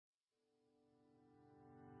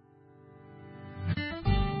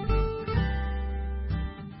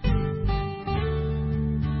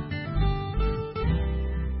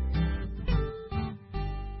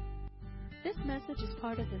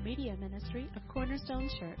part of the media ministry of Cornerstone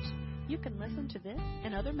Church. You can listen to this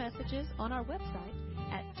and other messages on our website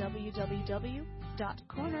at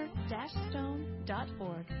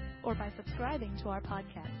www.corner-stone.org or by subscribing to our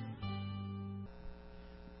podcast.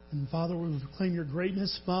 And Father, we proclaim your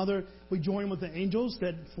greatness. Father, we join with the angels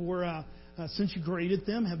that since you created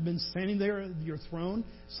them, have been standing there at your throne,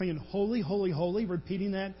 saying, holy, holy, holy,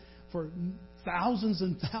 repeating that for thousands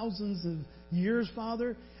and thousands of years,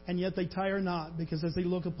 Father, and yet they tire not, because as they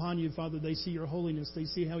look upon you, Father, they see your holiness, they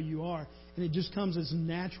see how you are, and it just comes as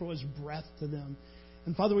natural as breath to them.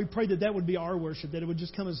 And Father, we pray that would be our worship, that it would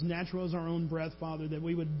just come as natural as our own breath, Father, that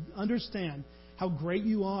we would understand how great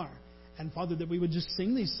you are. And Father, that we would just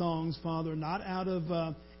sing these songs, Father, not out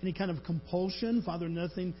of any kind of compulsion, Father,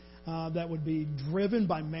 nothing that would be driven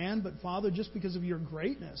by man, but Father, just because of your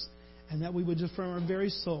greatness, and that we would just from our very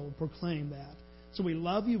soul proclaim that. So we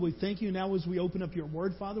love you. We thank you. Now as we open up your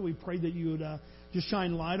word, Father, we pray that you would just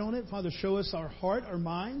shine light on it. Father, show us our heart, our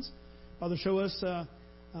minds. Father, show us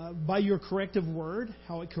by your corrective word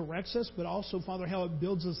how it corrects us, but also, Father, how it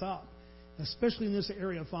builds us up, especially in this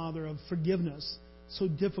area, Father, of forgiveness. So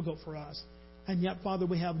difficult for us. And yet, Father,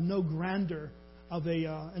 we have no grander of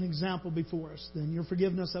an example before us than your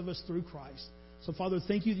forgiveness of us through Christ. So, Father,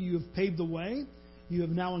 thank you that you have paved the way. You have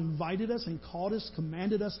now invited us and called us,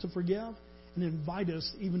 commanded us to forgive, and invite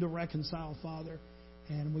us even to reconcile, Father.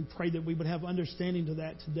 And we pray that we would have understanding to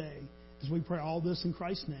that today as we pray all this in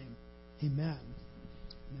Christ's name. Amen.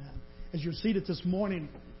 Amen. As you're seated this morning,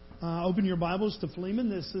 open your Bibles to Philemon.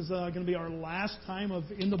 This is going to be our last time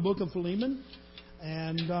in the book of Philemon.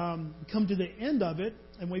 And come to the end of it.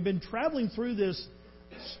 And we've been traveling through this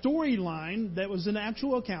storyline that was an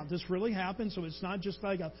actual account. This really happened, so it's not just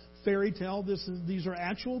like a fairy tale. These are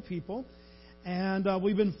actual people. And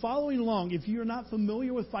we've been following along. If you're not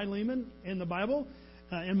familiar with Philemon in the Bible,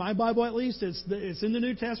 in my Bible at least, it's in the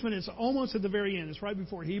New Testament. It's almost at the very end. It's right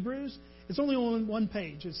before Hebrews. It's only on one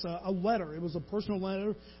page. It's a letter. It was a personal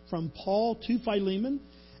letter from Paul to Philemon.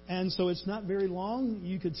 And so it's not very long.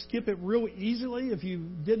 You could skip it real easily if you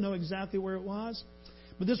didn't know exactly where it was.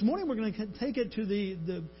 But this morning we're going to take it to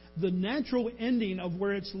the natural ending of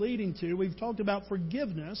where it's leading to. We've talked about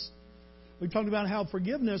forgiveness. We've talked about how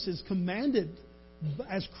forgiveness is commanded.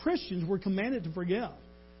 As Christians, we're commanded to forgive.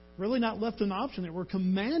 Really not left an option there. We're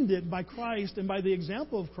commanded by Christ and by the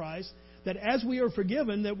example of Christ that as we are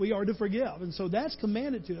forgiven, that we are to forgive. And so that's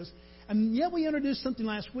commanded to us. And yet we introduced something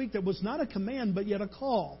last week that was not a command, but yet a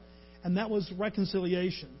call. And that was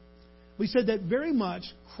reconciliation. We said that very much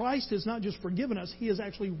Christ has not just forgiven us, He has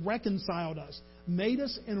actually reconciled us, made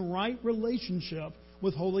us in right relationship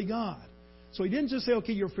with holy God. So He didn't just say,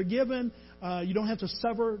 okay, you're forgiven, you don't have to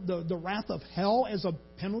suffer the wrath of hell as a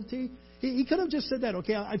penalty. He could have just said that,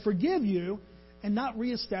 okay, I forgive you, and not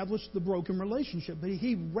reestablish the broken relationship. But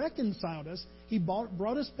He reconciled us. He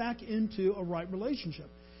brought us back into a right relationship.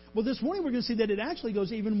 Well, this morning we're going to see that it actually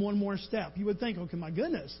goes even one more step. You would think, okay, my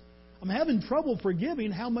goodness, I'm having trouble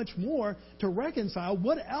forgiving. How much more to reconcile?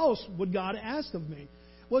 What else would God ask of me?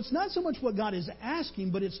 Well, it's not so much what God is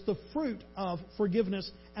asking, but it's the fruit of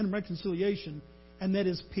forgiveness and reconciliation, and that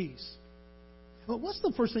is peace. Well, what's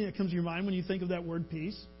the first thing that comes to your mind when you think of that word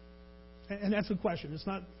peace? And that's the question. It's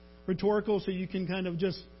not rhetorical, so you can kind of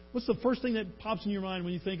just... What's the first thing that pops in your mind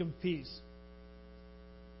when you think of peace?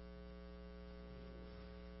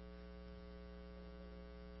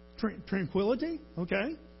 Tranquility?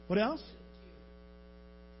 Okay. What else?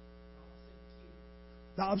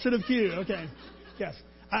 The opposite of Q. Okay. Yes.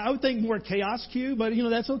 I would think more chaos Q, but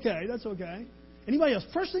that's okay. That's okay. Anybody else?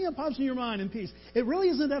 First thing that pops in your mind in peace. It really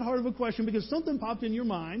isn't that hard of a question because something popped in your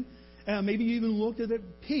mind. Maybe you even looked at it.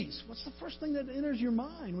 Peace. What's the first thing that enters your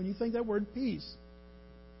mind when you think that word peace?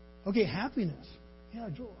 Okay, happiness. Yeah,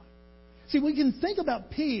 joy. See, we can think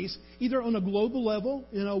about peace either on a global level,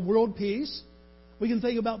 world peace. We can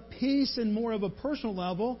think about peace in more of a personal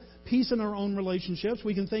level, peace in our own relationships.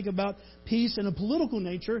 We can think about peace in a political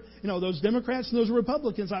nature. Those Democrats and those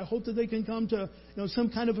Republicans, I hope that they can come to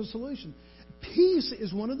some kind of a solution. Peace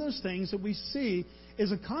is one of those things that we see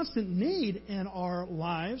is a constant need in our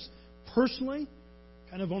lives, personally,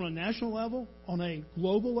 kind of on a national level, on a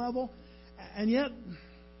global level. And yet,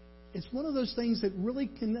 it's one of those things that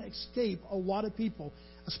really can escape a lot of people,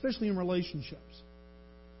 especially in relationships.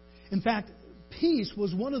 In fact, peace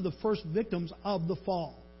was one of the first victims of the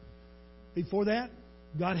fall. Before that,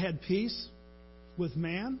 God had peace with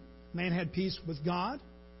man. Man had peace with God.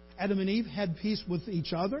 Adam and Eve had peace with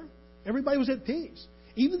each other. Everybody was at peace.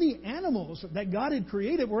 Even the animals that God had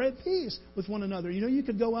created were at peace with one another. You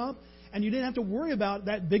could go out and you didn't have to worry about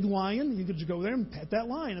that big lion. You could just go there and pet that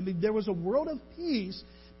lion. I mean, there was a world of peace.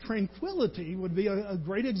 tranquility would be a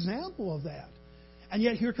great example of that. And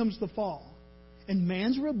yet here comes the fall. In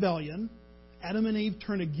man's rebellion, Adam and Eve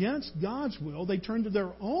turn against God's will. They turn to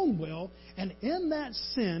their own will. And in that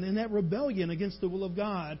sin, in that rebellion against the will of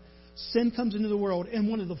God, sin comes into the world. And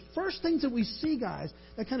one of the first things that we see, guys,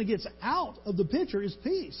 that kind of gets out of the picture is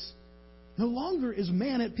peace. No longer is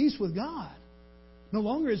man at peace with God. No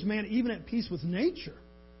longer is man even at peace with nature.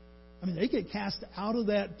 I mean, they get cast out of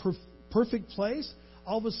that perfect place.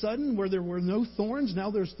 All of a sudden, where there were no thorns, now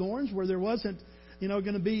there's thorns. Where there wasn't,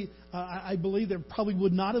 going to be, I believe there probably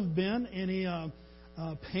would not have been any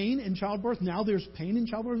pain in childbirth. Now there's pain in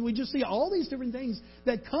childbirth. We just see all these different things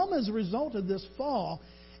that come as a result of this fall,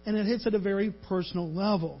 and it hits at a very personal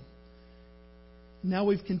level. Now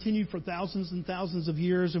we've continued for thousands and thousands of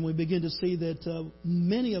years, and we begin to see that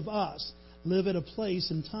many of us live at a place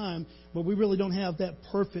and time where we really don't have that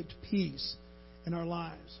perfect peace in our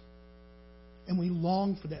lives. And we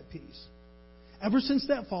long for that peace. Ever since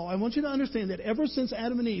that fall, I want you to understand that ever since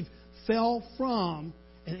Adam and Eve fell from,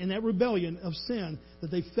 in that rebellion of sin, that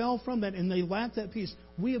they fell from that and they lacked that peace,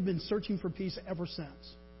 we have been searching for peace ever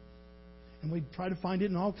since. And we try to find it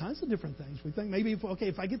in all kinds of different things. We think maybe,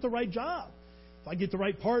 if I get the right job, if I get the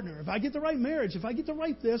right partner, if I get the right marriage, if I get the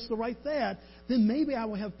right this, the right that, then maybe I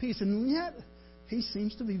will have peace. And yet, peace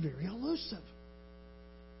seems to be very elusive.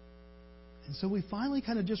 And so we finally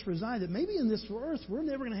kind of just resign that maybe in this earth we're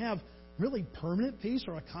never going to have really permanent peace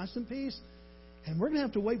or a constant peace. And we're going to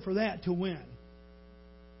have to wait for that to when?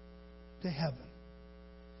 To heaven.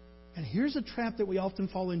 And here's a trap that we often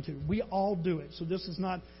fall into. We all do it. So this is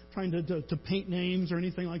not trying to paint names or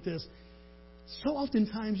anything like this. So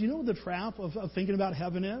oftentimes, you know what the trap of thinking about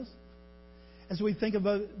heaven is? As we think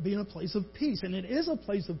about being a place of peace. And it is a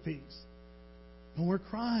place of peace. No more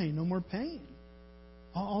crying, no more pain.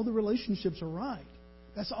 All the relationships are right.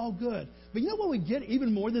 That's all good. But you know what we get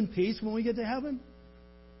even more than peace when we get to heaven?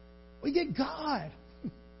 We get God,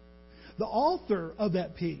 the author of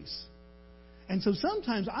that peace. And so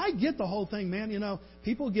sometimes I get the whole thing, man.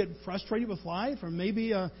 People get frustrated with life, or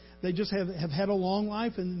maybe they just have had a long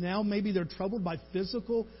life, and now maybe they're troubled by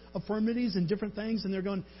physical infirmities and different things, and they're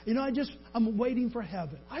going, I'm waiting for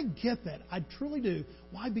heaven. I get that. I truly do.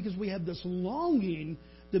 Why? Because we have this longing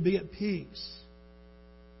to be at peace.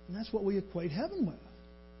 And that's what we equate heaven with.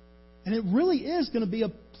 And it really is going to be a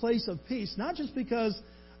place of peace, not just because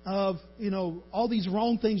of, all these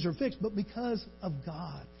wrong things are fixed, but because of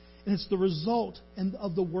God. And it's the result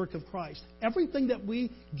of the work of Christ. Everything that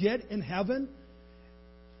we get in heaven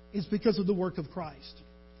is because of the work of Christ.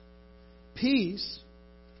 Peace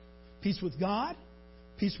with God,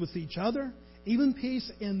 peace with each other, even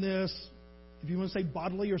peace in this, if you want to say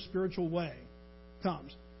bodily or spiritual way,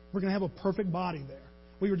 comes. We're going to have a perfect body there.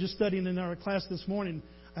 We were just studying in our class this morning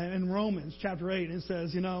in Romans chapter 8, and it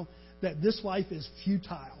says, that this life is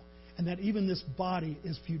futile, and that even this body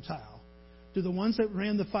is futile. To the ones that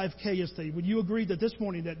ran the 5K yesterday, would you agree that this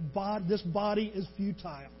morning that this body is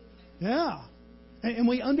futile? Yeah. And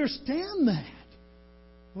we understand that.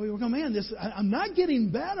 We go, man, I'm not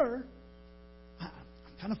getting better. I'm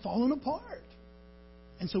kind of falling apart.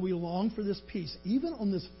 And so we long for this peace, even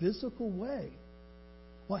on this physical way.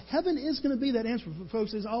 Well, heaven is going to be that answer,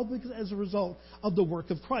 folks. It's all because as a result of the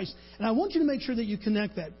work of Christ. And I want you to make sure that you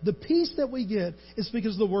connect that. The peace that we get is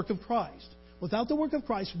because of the work of Christ. Without the work of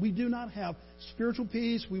Christ, we do not have spiritual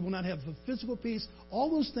peace. We will not have the physical peace. All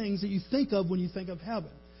those things that you think of when you think of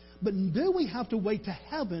heaven. But do we have to wait to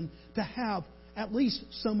heaven to have at least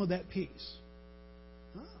some of that peace?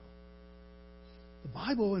 No. The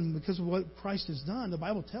Bible, and because of what Christ has done, the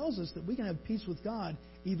Bible tells us that we can have peace with God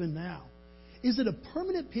even now. Is it a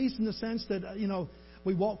permanent peace in the sense that,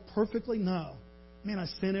 we walk perfectly? No. Man, I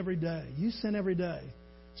sin every day. You sin every day.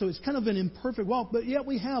 So it's kind of an imperfect walk, but yet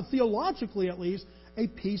we have, theologically at least, a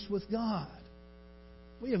peace with God.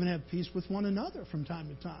 We even have peace with one another from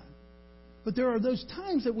time to time. But there are those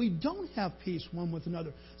times that we don't have peace one with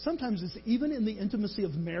another. Sometimes it's even in the intimacy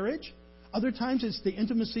of marriage. Other times it's the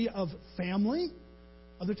intimacy of family.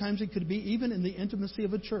 Other times it could be even in the intimacy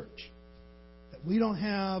of a church. That we don't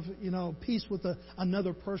have, peace with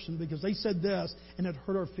another person because they said this and it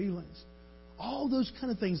hurt our feelings. All those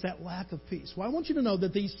kind of things, that lack of peace. Well, I want you to know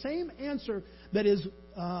that the same answer that is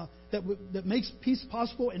that makes peace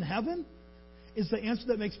possible in heaven is the answer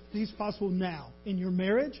that makes peace possible now in your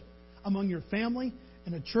marriage, among your family,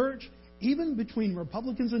 in a church, even between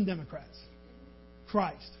Republicans and Democrats.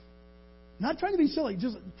 Christ. Not trying to be silly,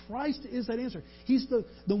 just Christ is that answer. He's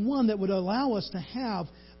the one that would allow us to have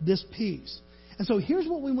this peace. And so here's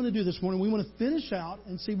what we want to do this morning. We want to finish out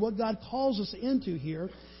and see what God calls us into here.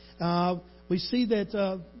 We see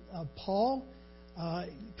that Paul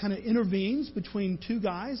kind of intervenes between two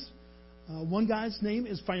guys. One guy's name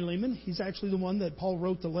is Philemon. He's actually the one that Paul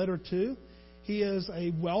wrote the letter to. He is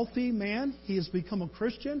a wealthy man. He has become a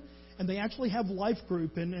Christian, and they actually have life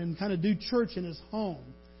group and kind of do church in his home.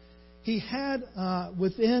 He had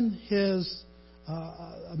within his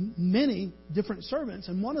many different servants,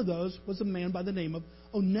 and one of those was a man by the name of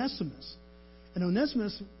Onesimus. And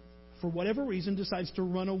Onesimus, for whatever reason, decides to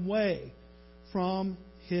run away from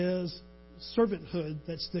his servanthood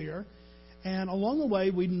that's there. And along the way,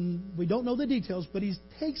 we don't know the details, but he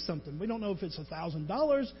takes something. We don't know if it's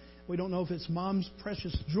 $1,000. We don't know if it's mom's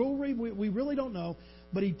precious jewelry. We really don't know.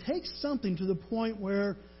 But he takes something to the point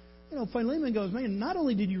where, Philemon goes, man, not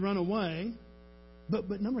only did you run away, but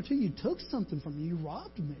number two, you took something from me. You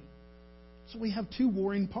robbed me. So we have two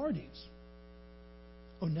warring parties.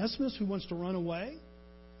 Onesimus, who wants to run away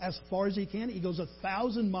as far as he can. He goes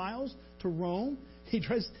 1,000 miles to Rome. He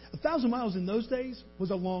tries 1,000 miles in those days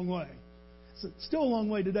was a long way. It's still a long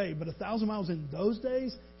way today, but 1,000 miles in those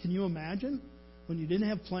days, can you imagine when you didn't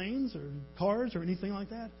have planes or cars or anything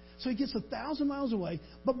like that? So he gets 1,000 miles away,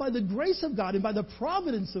 but by the grace of God and by the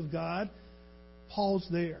providence of God, Paul's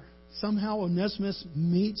there. Somehow Onesimus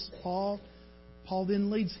meets Paul. Paul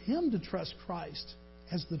then leads him to trust Christ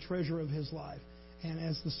as the treasure of his life and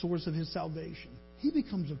as the source of his salvation. He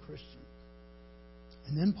becomes a Christian.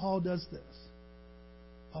 And then Paul does this.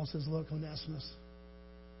 Paul says, look, Onesimus,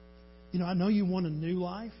 I know you want a new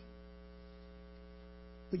life,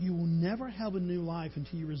 but you will never have a new life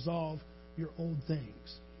until you resolve your old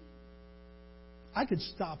things. I could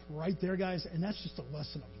stop right there, guys, and that's just a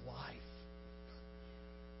lesson of life.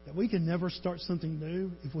 That we can never start something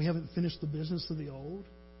new if we haven't finished the business of the old.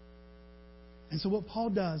 And so what Paul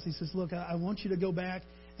does, he says, look, I want you to go back,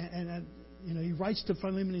 and he writes to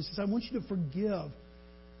Philemon, he says, I want you to forgive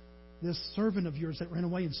this servant of yours that ran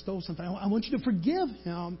away and stole something. I want you to forgive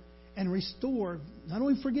him and restore, not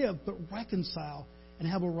only forgive, but reconcile and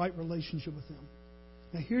have a right relationship with him.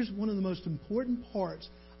 Now, here's one of the most important parts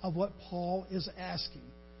of what Paul is asking.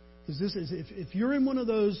 Because this is, if you're in one of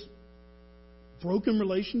those broken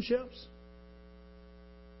relationships,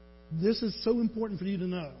 this is so important for you to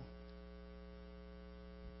know.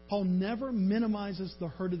 Paul never minimizes the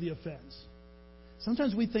hurt of the offense.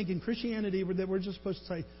 Sometimes we think in Christianity that we're just supposed to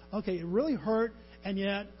say, okay, it really hurt, and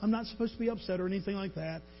yet I'm not supposed to be upset or anything like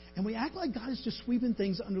that. And we act like God is just sweeping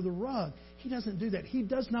things under the rug. He doesn't do that. He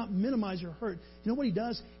does not minimize your hurt. You know what He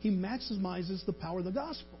does? He maximizes the power of the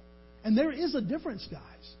gospel. And there is a difference,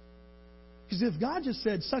 guys. Because if God just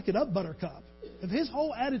said, suck it up, buttercup, if His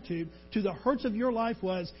whole attitude to the hurts of your life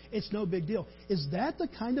was, it's no big deal, is that the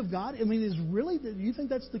kind of God? I mean, do you think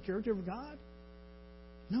that's the character of God?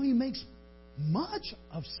 No, He makes much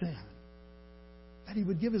of sin. That He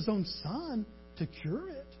would give His own Son to cure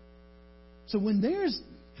it. So when there's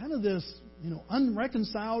kind of this,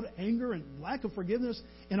 unreconciled anger and lack of forgiveness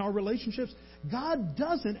in our relationships, God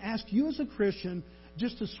doesn't ask you as a Christian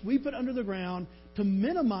just to sweep it under the ground, to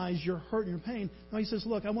minimize your hurt and your pain. No, He says,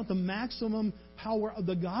 look, I want the maximum power of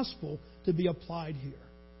the gospel to be applied here.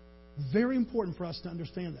 Very important for us to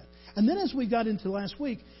understand that. And then as we got into last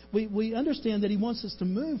week, we understand that He wants us to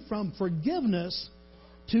move from forgiveness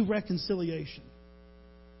to reconciliation.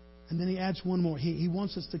 And then He adds one more. He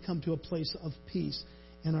wants us to come to a place of peace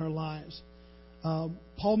in our lives.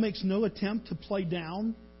 Paul makes no attempt to play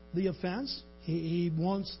down the offense. He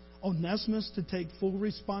wants Onesimus to take full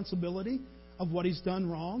responsibility of what he's done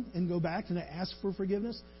wrong and go back and ask for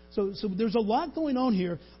forgiveness. So there's a lot going on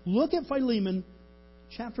here. Look at Philemon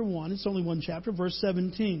chapter 1. It's only one chapter, verse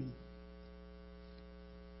 17.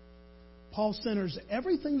 Paul centers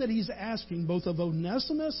everything that he's asking, both of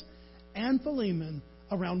Onesimus and Philemon,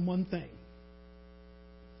 around one thing.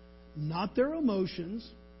 Not their emotions,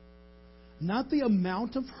 not the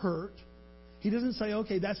amount of hurt. He doesn't say,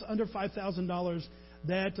 okay, that's under $5,000.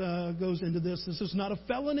 That goes into this. This is not a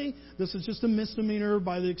felony. This is just a misdemeanor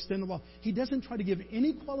by the extent of law. He doesn't try to give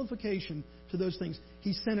any qualification to those things.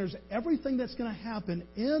 He centers everything that's going to happen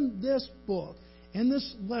in this book, in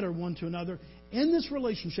this letter one to another, in this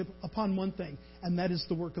relationship upon one thing, and that is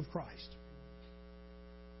the work of Christ.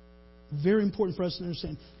 Very important for us to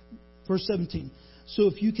understand. Verse 17. So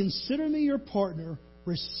if you consider me your partner,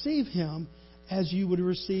 receive him as you would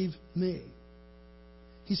receive me.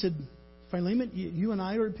 He said, Philemon, you and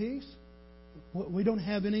I are at peace. We don't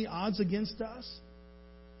have any odds against us.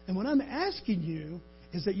 And what I'm asking you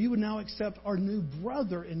is that you would now accept our new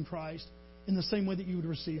brother in Christ in the same way that you would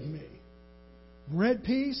receive me. We're at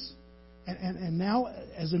peace. And now,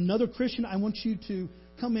 as another Christian, I want you to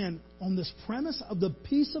come in on this premise of the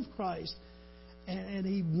peace of Christ And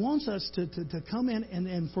he wants us to come in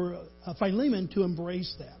and for Philemon to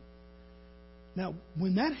embrace that. Now,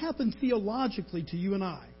 when that happened theologically to you and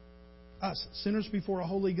I, us, sinners before a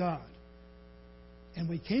holy God, and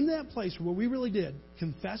we came to that place where we really did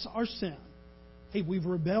confess our sin. Hey, we've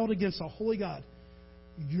rebelled against a holy God.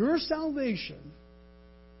 Your salvation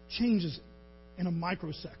changes in a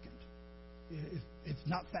microsecond, if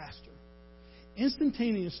not faster.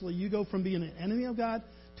 Instantaneously, you go from being an enemy of God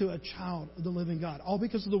to a child of the living God, all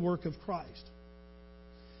because of the work of Christ.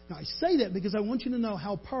 Now, I say that because I want you to know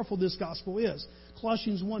how powerful this gospel is.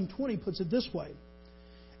 Colossians 1:20 puts it this way.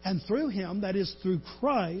 And through Him, that is through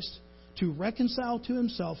Christ, to reconcile to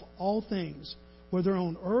Himself all things, whether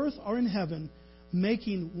on earth or in heaven,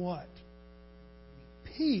 making what?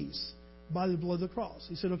 Peace by the blood of the cross.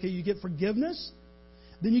 He said, okay, you get forgiveness,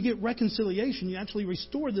 then you get reconciliation. You actually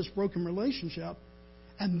restore this broken relationship.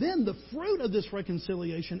 And then the fruit of this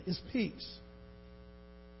reconciliation is peace.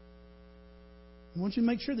 I want you to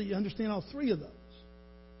make sure that you understand all three of those.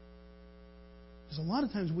 Because a lot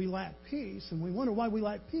of times we lack peace, and we wonder why we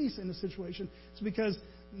lack peace in a situation. It's because,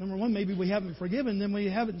 number one, maybe we haven't forgiven, then we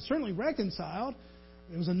haven't certainly reconciled.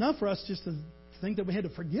 It was enough for us just to think that we had to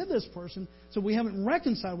forgive this person, so we haven't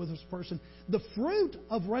reconciled with this person. The fruit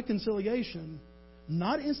of reconciliation,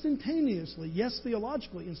 not instantaneously, yes,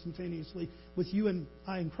 theologically instantaneously, with you and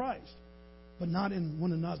I in Christ, but not in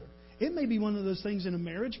one another. It may be one of those things in a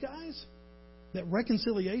marriage, guys, that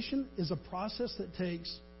reconciliation is a process that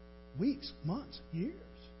takes weeks, months, years.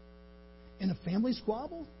 In a family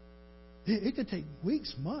squabble, it could take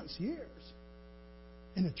weeks, months, years.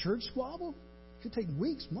 In a church squabble, it could take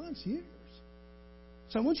weeks, months, years.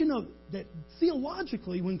 So I want you to know that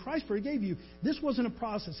theologically, when Christ forgave you, this wasn't a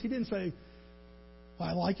process. He didn't say, well,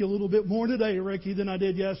 I like you a little bit more today, Ricky, than I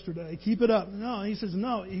did yesterday. Keep it up. No, He says,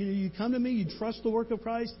 no, you come to me, you trust the work of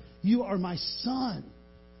Christ. You are my son.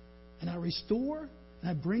 And I restore and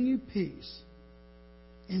I bring you peace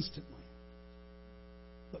instantly.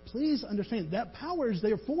 But please understand, that power is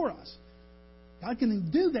there for us. God can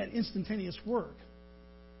do that instantaneous work.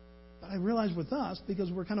 But I realize with us,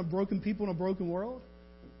 because we're kind of broken people in a broken world,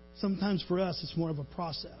 sometimes for us it's more of a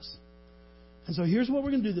process. And so here's what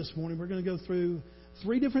we're going to do this morning. We're going to go through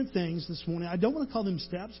 3 different things this morning. I don't want to call them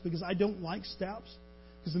steps because I don't like steps.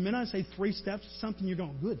 Because the minute I say 3 steps, something you're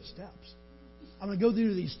going, good steps. I'm going to go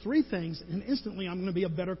through these 3 things, and instantly I'm going to be a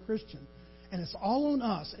better Christian. And it's all on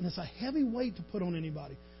us, and it's a heavy weight to put on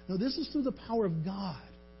anybody. No, this is through the power of God.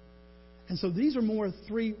 And so these are more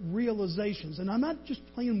 3 realizations. And I'm not just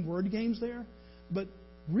playing word games there, but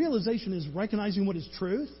realization is recognizing what is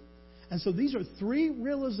truth. And so these are 3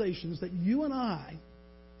 realizations that you and I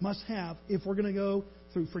must have if we're going to go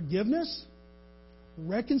through forgiveness,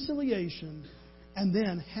 reconciliation, and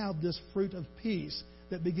then have this fruit of peace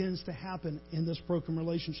that begins to happen in this broken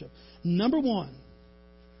relationship. Number 1,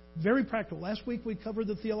 very practical. Last week we covered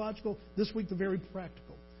the theological. This week the very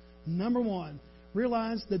practical. Number 1,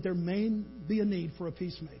 realize that there may be a need for a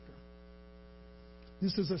peacemaker.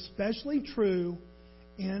 This is especially true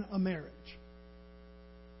in a marriage.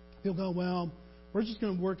 You'll go, well, we're just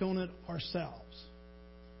going to work on it ourselves.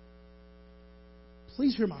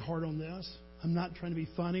 Please hear my heart on this. I'm not trying to be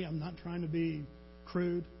funny. I'm not trying to be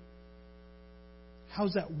crude.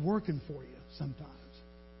 How's that working for you sometimes?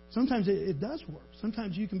 Sometimes it does work.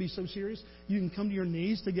 Sometimes you can be so serious, you can come to your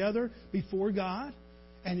knees together before God,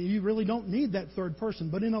 and you really don't need that third person.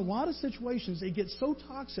 But in a lot of situations, it gets so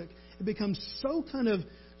toxic, it becomes so kind of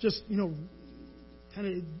just, kind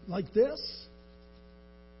of like this,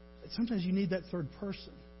 that sometimes you need that third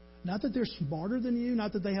person. Not that they're smarter than you,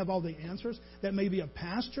 not that they have all the answers. That may be a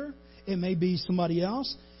pastor. It may be somebody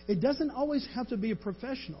else. It doesn't always have to be a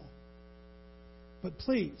professional. But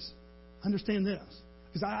please, understand this.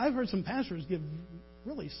 Because I've heard some pastors give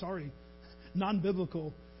really sorry,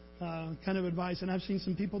 non-biblical kind of advice. And I've seen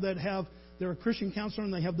some people that they're a Christian counselor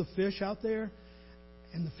and they have the fish out there.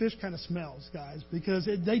 And the fish kind of smells, guys, because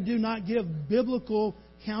they do not give biblical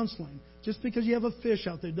counseling. Just because you have a fish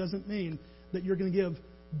out there doesn't mean that you're going to give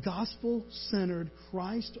gospel-centered,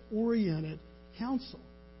 Christ-oriented counsel.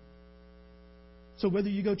 So whether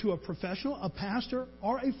you go to a professional, a pastor,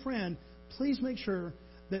 or a friend, please make sure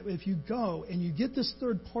that if you go and you get this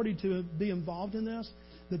third party to be involved in this,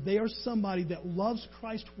 that they are somebody that loves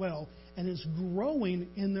Christ well and is growing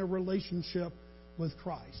in their relationship with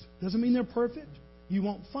Christ. Doesn't mean they're perfect. You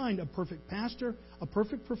won't find a perfect pastor, a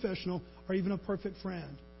perfect professional, or even a perfect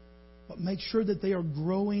friend. But make sure that they are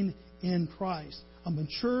growing in Christ. A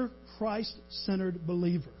mature, Christ-centered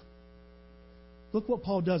believer. Look what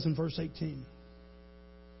Paul does in verse 18.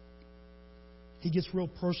 He gets real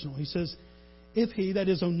personal. He says, If he, that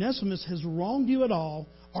is Onesimus, has wronged you at all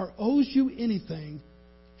or owes you anything,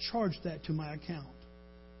 charge that to my account.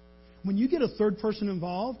 When you get a third person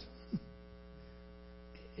involved,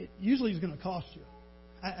 it usually is going to cost you.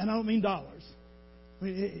 And I don't mean dollars. I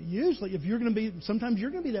mean, usually, if you're going to be, sometimes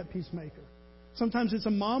you're going to be that peacemaker. Sometimes it's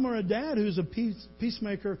a mom or a dad who's a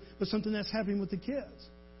peacemaker with something that's happening with the kids.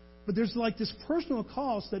 But there's like this personal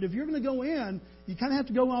cost that if you're going to go in, you kind of have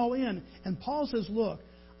to go all in. And Paul says, look,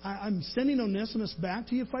 I'm sending Onesimus back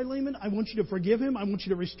to you, Philemon. I want you to forgive him. I want you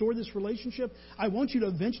to restore this relationship. I want you to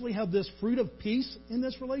eventually have this fruit of peace in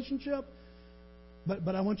this relationship.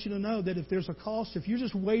 But I want you to know that if there's a cost, if you're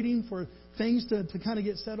just waiting for things to kind of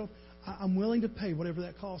get settled, I'm willing to pay whatever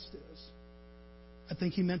that cost is. I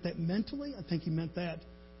think he meant that mentally. I think he meant that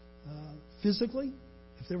physically.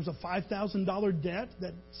 If there was a $5,000 debt,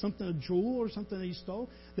 that something, a jewel or something that he stole,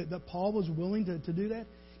 that Paul was willing to do that.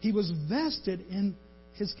 He was vested in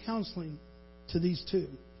his counseling to these two.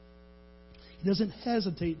 He doesn't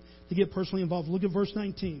hesitate to get personally involved. Look at verse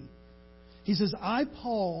 19. He says, I,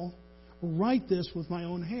 Paul, write this with my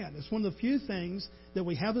own hand. It's one of the few things that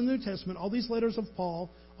we have in the New Testament, all these letters of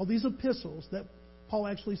Paul, all these epistles that Paul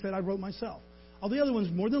actually said, I wrote myself. All the other ones,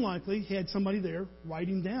 more than likely, he had somebody there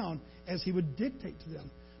writing down as he would dictate to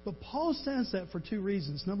them. But Paul says that for two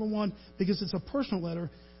reasons. Number one, because it's a personal letter.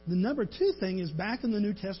 The number two thing is back in the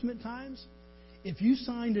New Testament times, if you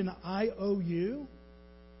signed an IOU,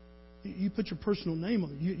 you put your personal name on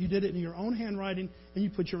it. You did it in your own handwriting, and you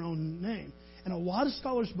put your own name. And a lot of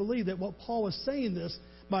scholars believe that what Paul is saying this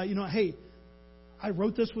by, hey, I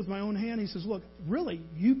wrote this with my own hand. He says, look, really,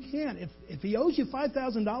 you can. If he owes you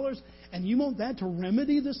 $5,000 and you want that to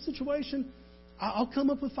remedy this situation, I'll come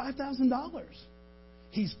up with $5,000.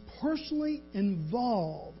 He's personally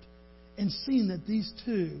involved in seeing that these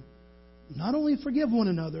two not only forgive one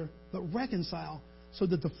another, but reconcile so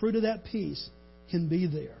that the fruit of that peace can be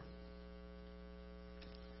there.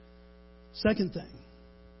 Second thing,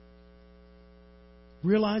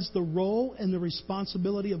 realize the role and the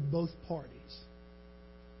responsibility of both parties.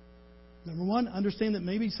 Number one, understand that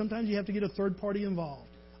maybe sometimes you have to get a third party involved,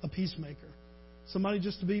 a peacemaker. Somebody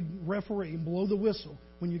just to be referee and blow the whistle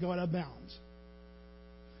when you go out of bounds.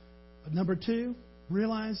 But number two,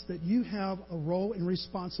 realize that you have a role and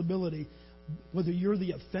responsibility, whether you're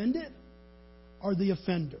the offended or the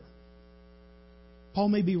offender. Paul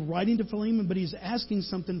may be writing to Philemon, but he's asking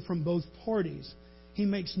something from both parties. He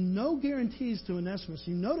makes no guarantees to Onesimus.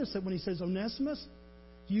 You notice that when he says, Onesimus,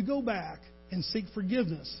 you go back and seek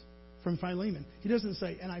forgiveness from Philemon. He doesn't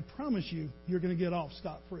say, and I promise you, you're going to get off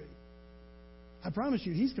scot-free. I promise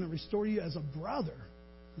you, he's going to restore you as a brother,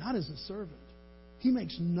 not as a servant. He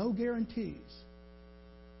makes no guarantees.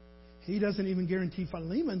 He doesn't even guarantee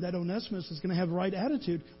Philemon that Onesimus is going to have the right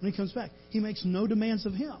attitude when he comes back. He makes no demands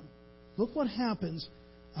of him. Look what happens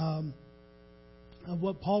of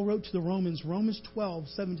what Paul wrote to the Romans, Romans 12,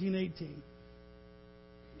 17, 18.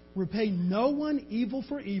 Repay no one evil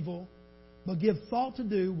for evil, but give thought to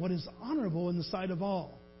do what is honorable in the sight of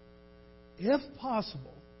all. If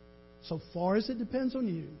possible, so far as it depends on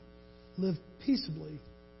you, live peaceably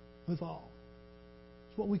with all.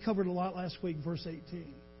 It's what we covered a lot last week, verse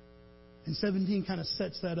 18. And 17 kind of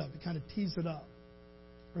sets that up. It kind of tees it up.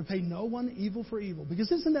 Repay no one evil for evil.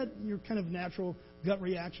 Because isn't that your kind of natural gut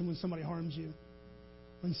reaction when somebody harms you?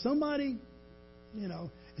 When somebody,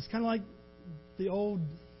 it's kind of like the old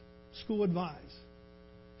school advice.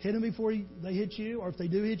 Hit them before they hit you, or if they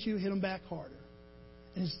do hit you, hit them back harder.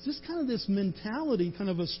 And it's just kind of this mentality, kind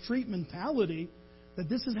of a street mentality, that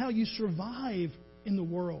this is how you survive in the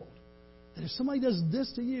world. That if somebody does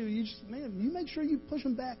this to you, you make sure you push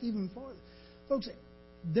them back even farther. Folks,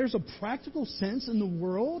 there's a practical sense in the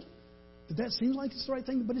world that seems like it's the right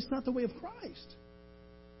thing, but it's not the way of Christ.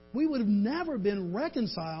 We would have never been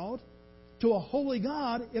reconciled to a holy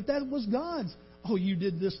God if that was God's. Oh, you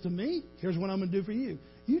did this to me? Here's what I'm going to do for you.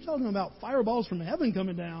 You're talking about fireballs from heaven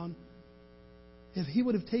coming down. If he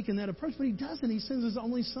would have taken that approach, but he doesn't. He sends his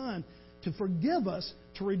only son to forgive us,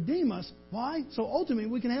 to redeem us. Why? So ultimately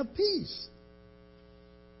we can have peace.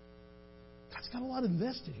 God's got a lot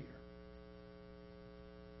invested here.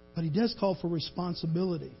 But he does call for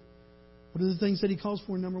responsibility. What are the things that he calls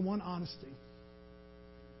for? Number one, honesty.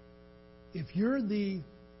 If you're the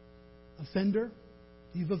offender,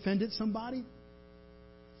 you've offended somebody,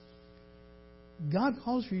 God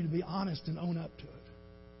calls for you to be honest and own up to it.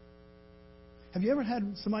 Have you ever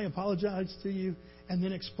had somebody apologize to you and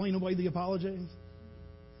then explain away the apology?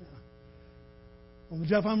 Yeah. Well,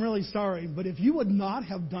 Jeff, I'm really sorry, but if you would not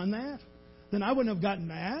have done that, then I wouldn't have gotten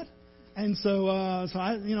mad. And so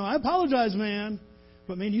I apologize, man.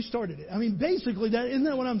 But man, you started it. I mean, basically, isn't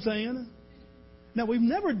that what I'm saying? Now, we've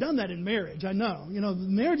never done that in marriage, I know.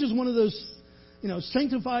 Marriage is one of those,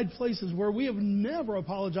 sanctified places where we have never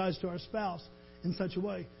apologized to our spouse in such a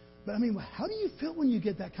way. But, how do you feel when you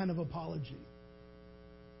get that kind of apology?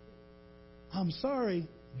 I'm sorry,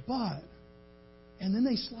 but... And then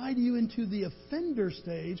they slide you into the offender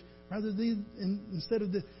stage instead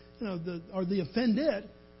of the offended.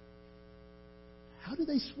 How do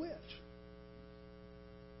they switch?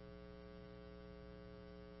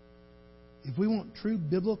 If we want true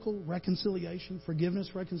biblical reconciliation,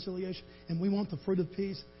 forgiveness, reconciliation, and we want the fruit of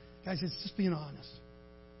peace, guys, it's just being honest.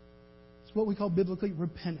 It's what we call biblically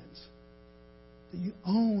repentance. That you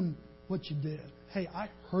own what you did. Hey, I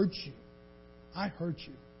hurt you. I hurt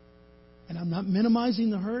you. And I'm not minimizing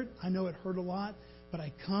the hurt. I know it hurt a lot. But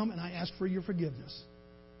I come and I ask for your forgiveness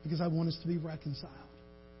because I want us to be reconciled.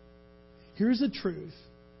 Here's a truth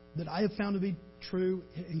that I have found to be true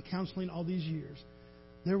in counseling all these years.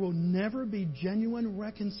 There will never be genuine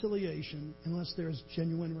reconciliation unless there is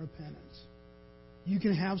genuine repentance. You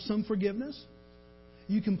can have some forgiveness.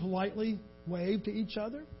 You can politely wave to each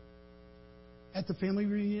other at the family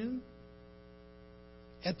reunion,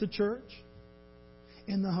 at the church,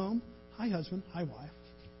 in the home. Hi, husband. Hi, wife.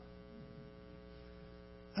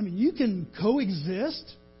 You can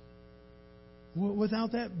coexist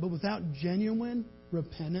without that, but without genuine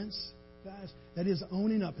repentance, guys, that is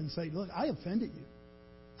owning up and saying, look, I offended you.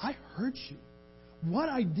 I hurt you. What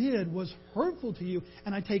I did was hurtful to you,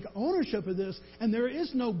 and I take ownership of this, and there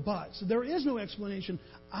is no buts. There is no explanation.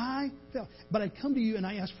 I failed. But I come to you and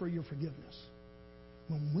I ask for your forgiveness.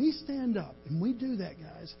 When we stand up and we do that,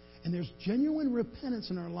 guys, and there's genuine repentance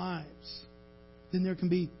in our lives, then there can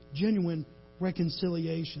be genuine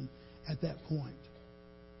reconciliation at that point.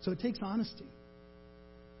 So it takes honesty.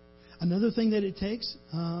 Another thing that it takes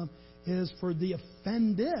is for the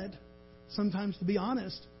offended sometimes to be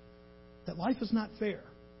honest that life is not fair.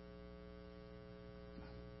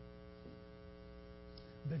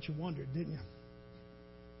 I bet you wondered, didn't you?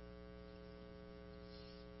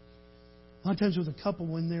 A lot of times with a couple,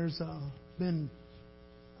 when there's been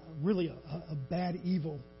really a bad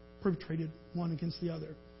evil perpetrated one against the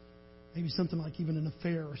other, maybe something like even an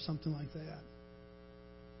affair or something like that,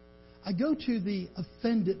 I go to the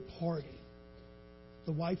offended party,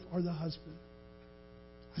 the wife or the husband.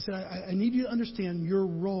 I said, I need you to understand your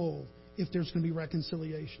role if there's going to be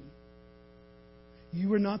reconciliation. You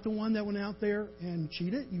were not the one that went out there and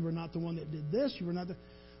cheated. You were not the one that did this. You were not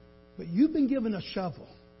but you've been given a shovel.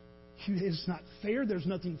 It's not fair. There's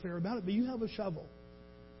nothing fair about it, but you have a shovel.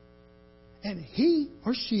 And he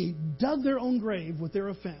or she dug their own grave with their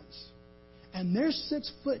offense. And they're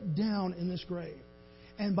 6 foot down in this grave.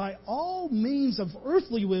 And by all means of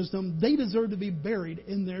earthly wisdom, they deserve to be buried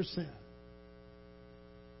in their sin.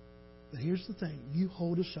 But here's the thing. You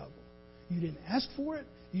hold a shovel. You didn't ask for it.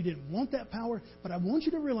 You didn't want that power. But I want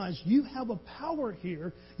you to realize you have a power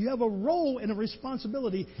here. You have a role and a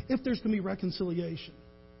responsibility if there's going to be reconciliation.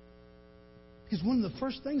 Because one of the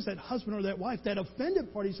first things that husband or that wife, that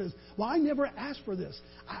offended party says, well, I never asked for this.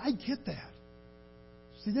 I get that.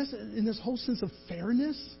 See, this in this whole sense of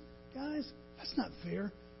fairness, guys, that's not fair.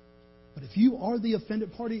 But if you are the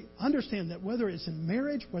offended party, understand that whether it's in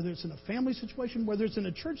marriage, whether it's in a family situation, whether it's in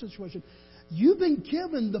a church situation, you've been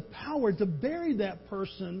given the power to bury that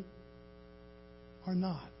person or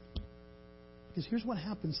not. Because here's what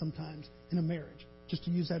happens sometimes in a marriage, just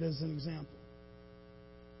to use that as an example.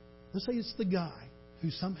 Let's say it's the guy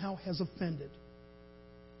who somehow has offended.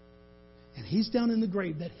 And he's down in the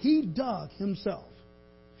grave that he dug himself.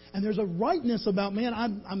 And there's a rightness about, man,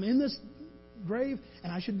 I'm in this grave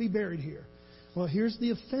and I should be buried here. Well, here's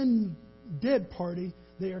the offended party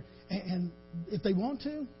there. And if they want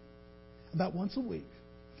to, about once a week,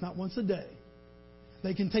 if not once a day,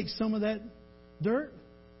 they can take some of that dirt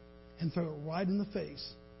and throw it right in the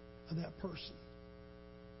face of that person.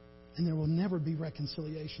 And there will never be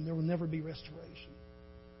reconciliation. There will never be restoration.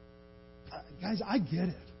 Guys, I get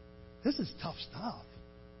it. This is tough stuff.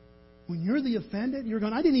 When you're the offended, you're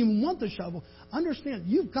going, I didn't even want the shovel. Understand,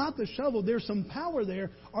 you've got the shovel. There's some power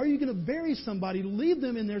there. Are you going to bury somebody, leave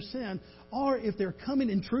them in their sin? Or if they're coming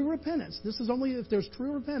in true repentance, this is only if there's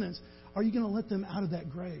true repentance, are you going to let them out of that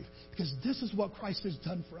grave? Because this is what Christ has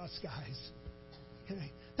done for us, guys.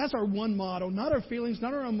 Okay? That's our one motto. Not our feelings,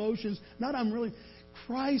 not our emotions, not I'm really...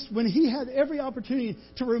 Christ, when He had every opportunity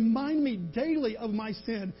to remind me daily of my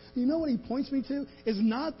sin, you know what He points me to? Is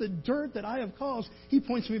not the dirt that I have caused. He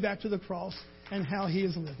points me back to the cross and how He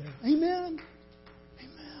has lived there. Amen?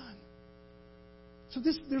 Amen. So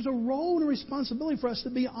there's a role and a responsibility for us to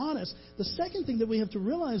be honest. The second thing that we have to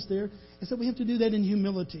realize there is that we have to do that in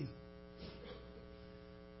humility.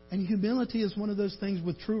 And humility is one of those things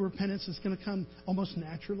with true repentance that's going to come almost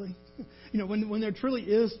naturally. When there truly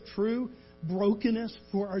is true brokenness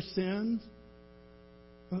for our sins,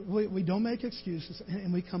 we don't make excuses,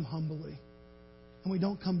 and we come humbly. And we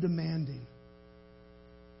don't come demanding.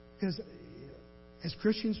 Because as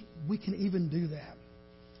Christians, we can even do that.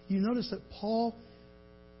 You notice that Paul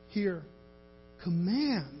here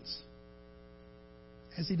commands,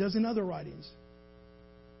 as he does in other writings,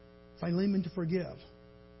 Philemon to forgive.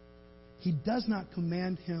 He does not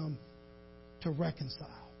command him to reconcile.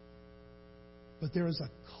 But there is a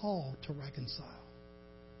call to reconcile.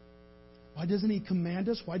 Why doesn't he command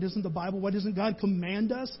us? Why doesn't God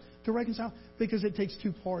command us to reconcile? Because it takes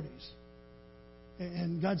two parties.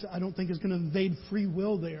 And God, I don't think, is going to invade free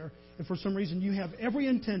will there. If for some reason you have every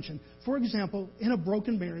intention, for example, in a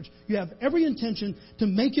broken marriage, you have every intention to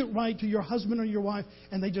make it right to your husband or your wife,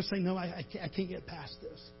 and they just say, no, I can't get past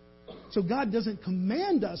this. So God doesn't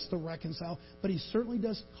command us to reconcile, but He certainly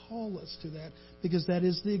does call us to that, because that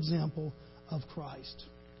is the example of Christ.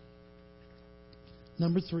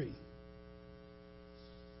 Number 3.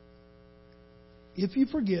 If you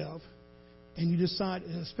forgive and you decide,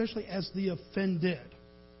 especially as the offended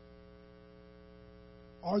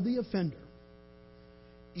or the offender,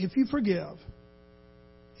 if you forgive,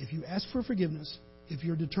 if you ask for forgiveness, if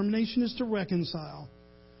your determination is to reconcile,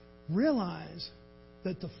 realize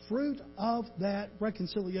that the fruit of that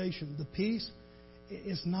reconciliation, the peace,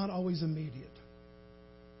 is not always immediate.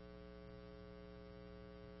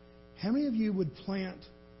 How many of you would plant,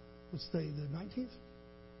 let's say the 19th,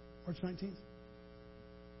 March 19th,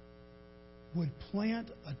 would plant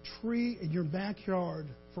a tree in your backyard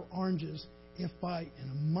for oranges if in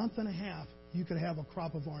a month and a half you could have a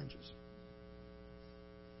crop of oranges?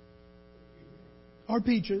 Or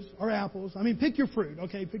peaches, or apples. I mean, pick your fruit,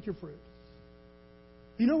 okay? Pick your fruit.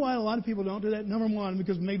 You know why a lot of people don't do that? Number one,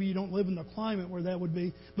 because maybe you don't live in the climate where that would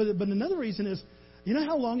be. But another reason is, you know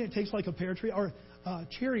how long it takes, like a pear tree or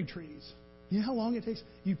cherry trees? You know how long it takes?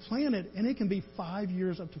 You plant it, and it can be up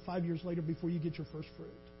to 5 years later before you get your first fruit.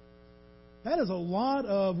 That is a lot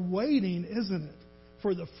of waiting, isn't it,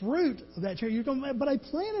 for the fruit of that cherry? You're going, but I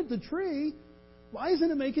planted the tree. Why isn't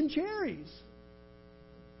it making cherries?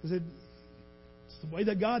 Because it's the way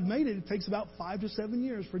that God made it. It takes about 5 to 7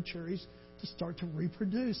 years for cherries to start to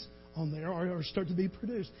reproduce on there or start to be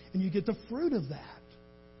produced. And you get the fruit of that.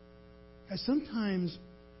 And sometimes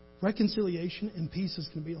reconciliation and peace is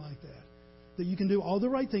going to be like that. That you can do all the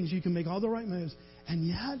right things, you can make all the right moves, and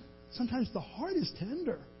yet sometimes the heart is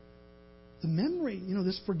tender. The memory,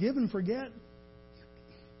 this forgive and forget,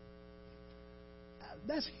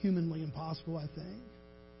 that's humanly impossible, I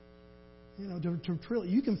think. To truly,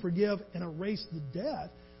 you can forgive and erase the debt,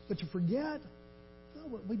 but to forget,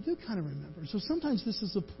 we do kind of remember. So sometimes this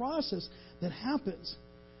is a process that happens.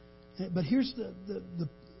 But here's the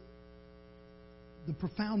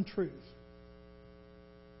profound truth.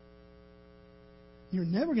 You're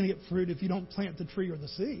never going to get fruit if you don't plant the tree or the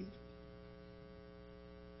seed.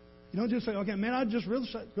 You don't just say, okay, man, I just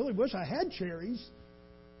really wish I had cherries.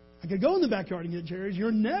 I could go in the backyard and get cherries.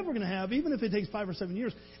 You're never going to have, even if it takes 5 or 7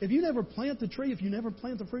 years. If you never plant the tree, if you never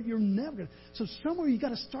plant the fruit, you're never going to. So somewhere you've got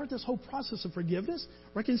to start this whole process of forgiveness,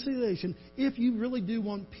 reconciliation, if you really do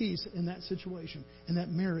want peace in that situation, in that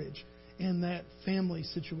marriage, in that family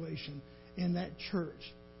situation, in that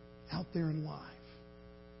church, out there in life.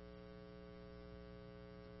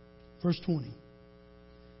 Verse 20,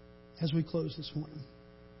 as we close this morning.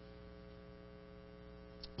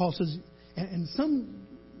 Paul says, and some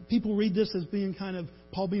people read this as being kind of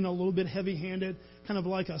Paul being a little bit heavy-handed, kind of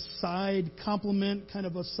like a side compliment,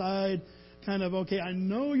 okay, I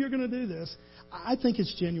know you're going to do this. I think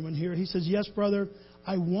it's genuine here. He says, yes, brother,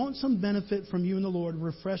 I want some benefit from you in the Lord.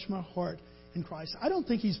 Refresh my heart in Christ. I don't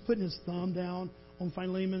think he's putting his thumb down on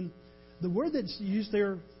Philemon. The word that's used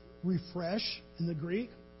there, refresh, in the Greek,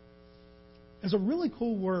 is a really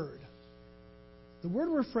cool word. The word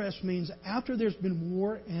refresh means after there's been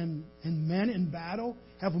war and men in battle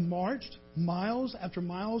have marched miles after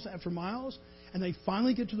miles after miles, and they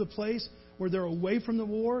finally get to the place where they're away from the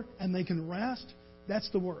war and they can rest, that's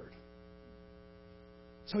the word.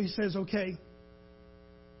 So he says, okay,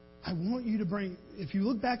 I want you to bring, if you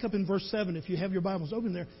look back up in verse 7, if you have your Bibles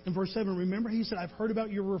open there, in verse 7, remember he said, I've heard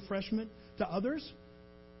about your refreshment to others.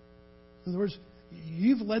 In other words,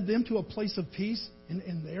 you've led them to a place of peace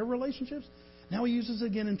in their relationships. Now he uses it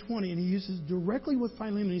again in 20, and he uses directly with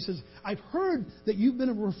Philemon. He says, I've heard that you've been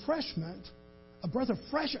a refreshment, a breath of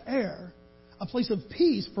fresh air, a place of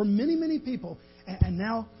peace for many, many people. And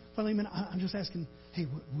now, Philemon, I'm just asking, hey,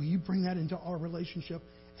 will you bring that into our relationship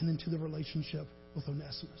and into the relationship with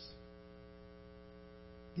Onesimus?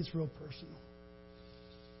 It gets real personal.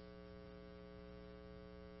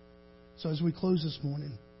 So as we close this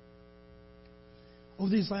morning, over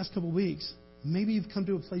these last couple of weeks, maybe you've come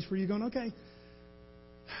to a place where you're going, okay,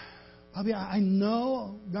 Bobby, I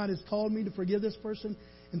know God has called me to forgive this person.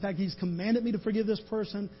 In fact, He's commanded me to forgive this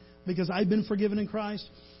person because I've been forgiven in Christ.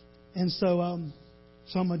 And so I'm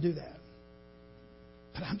going to do that.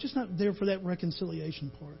 But I'm just not there for that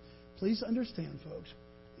reconciliation part. Please understand, folks,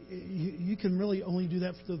 you can really only do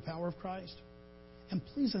that through the power of Christ. And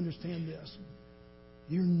please understand this.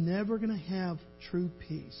 You're never going to have true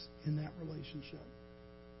peace in that relationship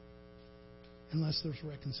unless there's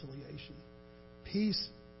reconciliation. Peace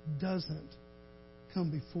doesn't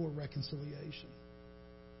come before reconciliation.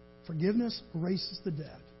 Forgiveness erases the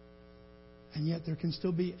debt. And yet there can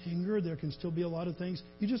still be anger. There can still be a lot of things.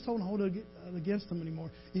 You just don't hold it against them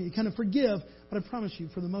anymore. You kind of forgive, but I promise you,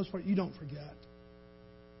 for the most part, you don't forget.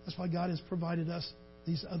 That's why God has provided us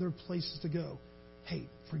these other places to go. Hey,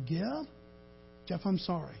 forgive? Jeff, I'm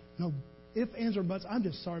sorry. No, if, ands, or buts, I'm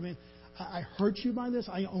just sorry, man. I hurt you by this.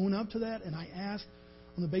 I own up to that, and I ask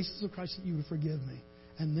on the basis of Christ that you would forgive me.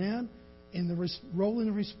 And then, in the role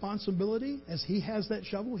and responsibility, as He has that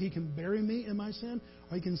shovel, He can bury me in my sin,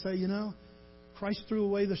 or He can say, you know, Christ threw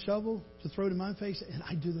away the shovel to throw it in my face, and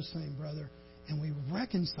I do the same, brother. And we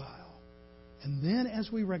reconcile. And then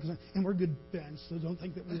as we reconcile, and we're good friends, so don't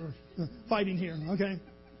think that we were fighting here, okay?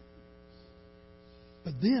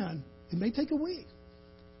 But then, it may take a week.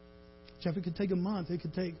 Jeff, it could take a month. It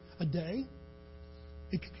could take a day.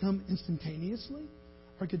 It could come instantaneously.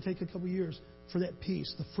 Or it could take a couple of years for that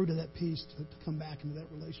peace, the fruit of that peace, to come back into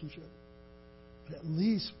that relationship. But at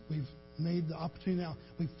least we've made the opportunity now.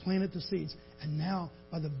 We've planted the seeds. And now,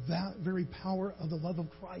 by the very power of the love of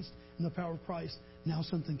Christ and the power of Christ, now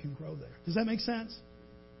something can grow there. Does that make sense?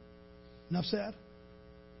 Enough said?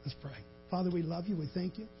 Let's pray. Father, we love you. We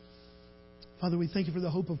thank you. Father, we thank you for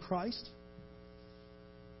the hope of Christ.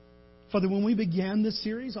 Father, when we began this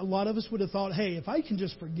series, a lot of us would have thought, hey, if I can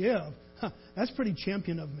just forgive, that's pretty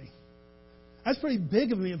champion of me. That's pretty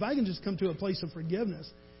big of me if I can just come to a place of forgiveness.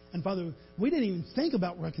 And Father, we didn't even think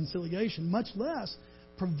about reconciliation, much less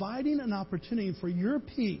providing an opportunity for your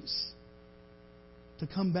peace to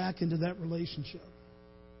come back into that relationship.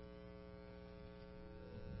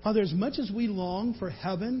 Father, as much as we long for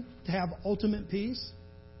heaven to have ultimate peace,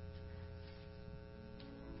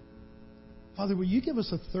 Father, will you give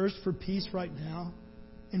us a thirst for peace right now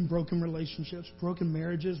in broken relationships, broken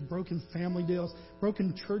marriages, broken family deals,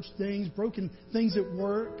 broken church things, broken things at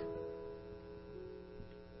work?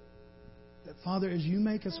 That, Father, as you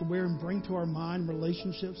make us aware and bring to our mind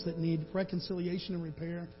relationships that need reconciliation and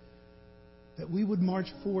repair, that we would march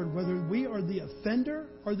forward whether we are the offender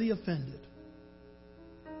or the offended.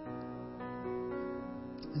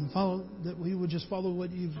 And that we would just follow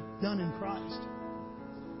what you've done in Christ.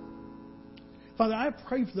 Father, I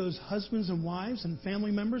pray for those husbands and wives and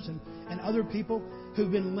family members and other people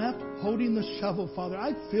who've been left holding the shovel, Father.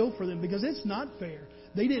 I feel for them because it's not fair.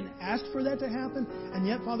 They didn't ask for that to happen. And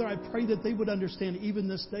yet, Father, I pray that they would understand even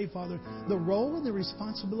this day, Father, the role and the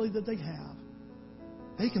responsibility that they have.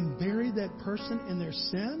 They can bury that person in their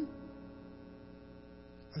sin,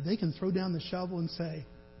 or they can throw down the shovel and say,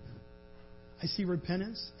 I see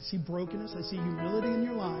repentance, I see brokenness, I see humility in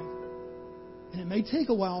your life. And it may take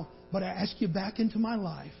a while, but I ask you back into my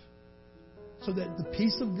life so that the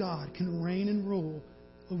peace of God can reign and rule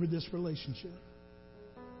over this relationship.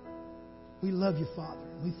 We love you, Father.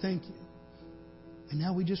 We thank you. And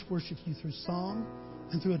now we just worship you through song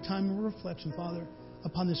and through a time of reflection, Father,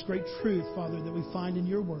 upon this great truth, Father, that we find in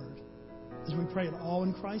your word. As we pray it all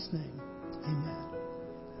in Christ's name. Amen.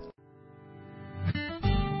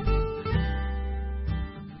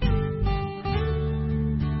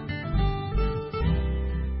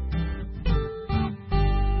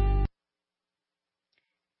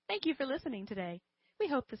 Thank you for listening today. We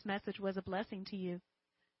hope this message was a blessing to you.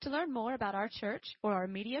 To learn more about our church or our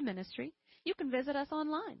media ministry, you can visit us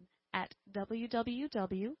online at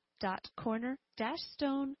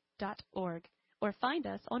www.corner-stone.org or find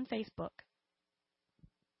us on Facebook.